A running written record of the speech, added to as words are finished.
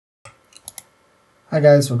Hi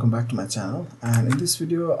guys, welcome back to my channel, and in this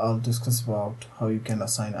video I'll discuss about how you can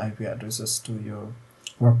assign IP addresses to your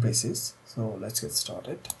workplaces. So let's get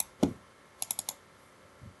started.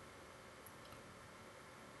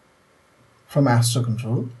 From Aster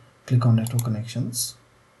control, click on network connections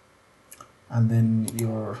and then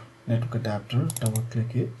your network adapter, double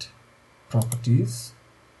click it, properties,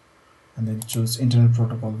 and then choose Internet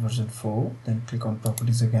Protocol version 4, then click on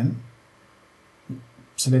properties again.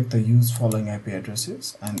 Select the use following IP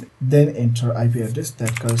addresses and then enter IP address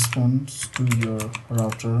that corresponds to your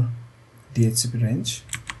router DHCP range,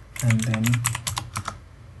 and then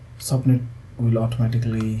subnet will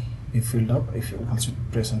automatically be filled up if you once you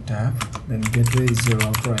press on tab. Then gateway is your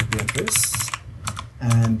router IP address,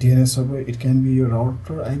 and DNS server, it can be your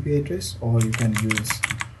router IP address or you can use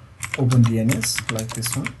OpenDNS like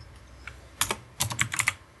this one.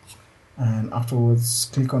 And afterwards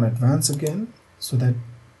click on advanced again so that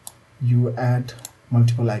you add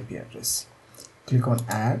multiple IP address. Click on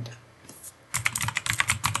add.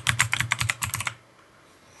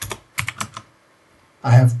 I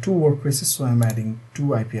have two workplaces, so I'm adding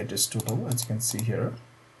two IP address total, as you can see here.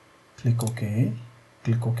 Click OK,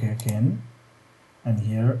 click OK again, and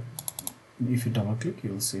here if you double click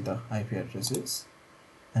you will see the IP addresses,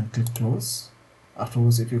 and click close.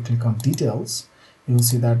 Afterwards, if you click on details, you will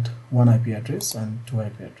see that one IP address and two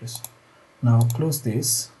IP address. Now close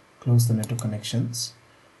this, close the network connections,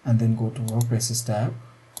 and then go to Workplaces tab.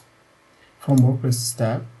 From Workplaces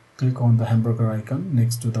tab, click on the hamburger icon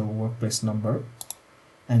next to the workplace number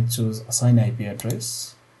and choose Assign IP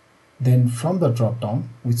Address. Then from the drop down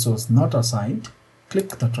which was not assigned, click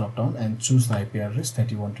the drop down and choose the IP address that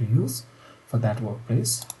you want to use for that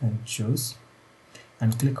workplace, and choose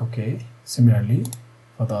and click OK. Similarly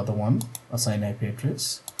for the other one, Assign IP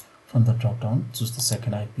Address. From the drop down, choose the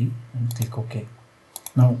second IP and click OK.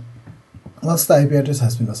 Now once the IP address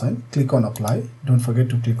has been assigned, click on apply. Don't forget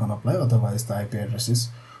to click on apply, otherwise the IP addresses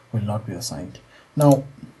will not be assigned. Now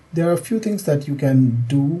there are a few things that you can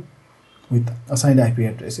do with assigned IP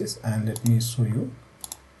addresses, and let me show you.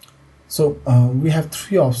 So we have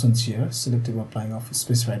three options here: selective applying of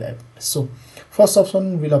specified IP address. So first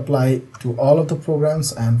option will apply to all of the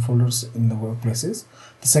programs and folders in the workplaces.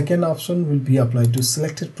 The second option will be applied to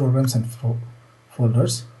selected programs and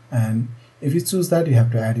folders, and if you choose that, you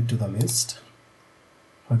have to add it to the list.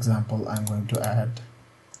 For example, I'm going to add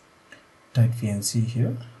tight VNC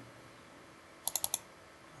here.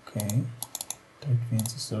 Okay, tight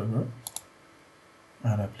VNC server,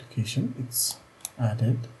 add application, it's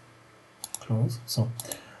added, close. So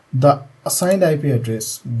the assigned IP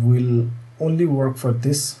address will only work for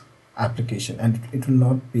this application and it will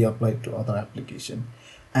not be applied to other application.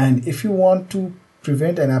 And if you want to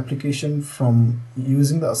prevent an application from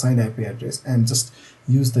using the assigned IP address and just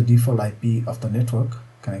use the default IP of the network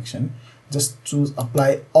connection, just choose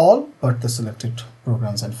apply all but the selected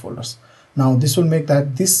programs and folders. Now this will make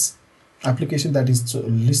that this application that is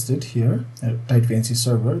listed here, tight VNC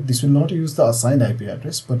server, this will not use the assigned IP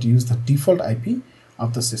address but use the default IP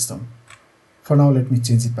of the system. For now, let me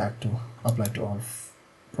change it back to apply to all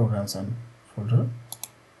programs and folder,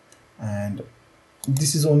 and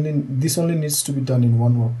this only needs to be done in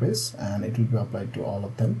one workplace and it will be applied to all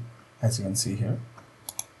of them, as you can see here.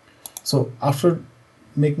 So after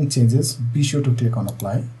making changes, be sure to click on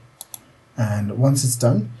apply, and once it's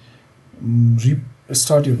done,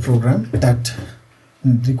 restart your program that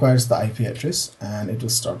requires the IP address and it will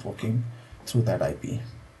start working through that IP.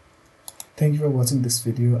 Thank you for watching this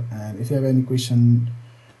video, and if you have any question,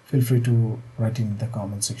 feel free to write in the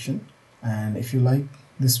comment section. And if you like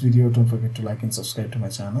this video, don't forget to like and subscribe to my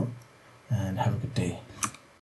channel, and have a good day.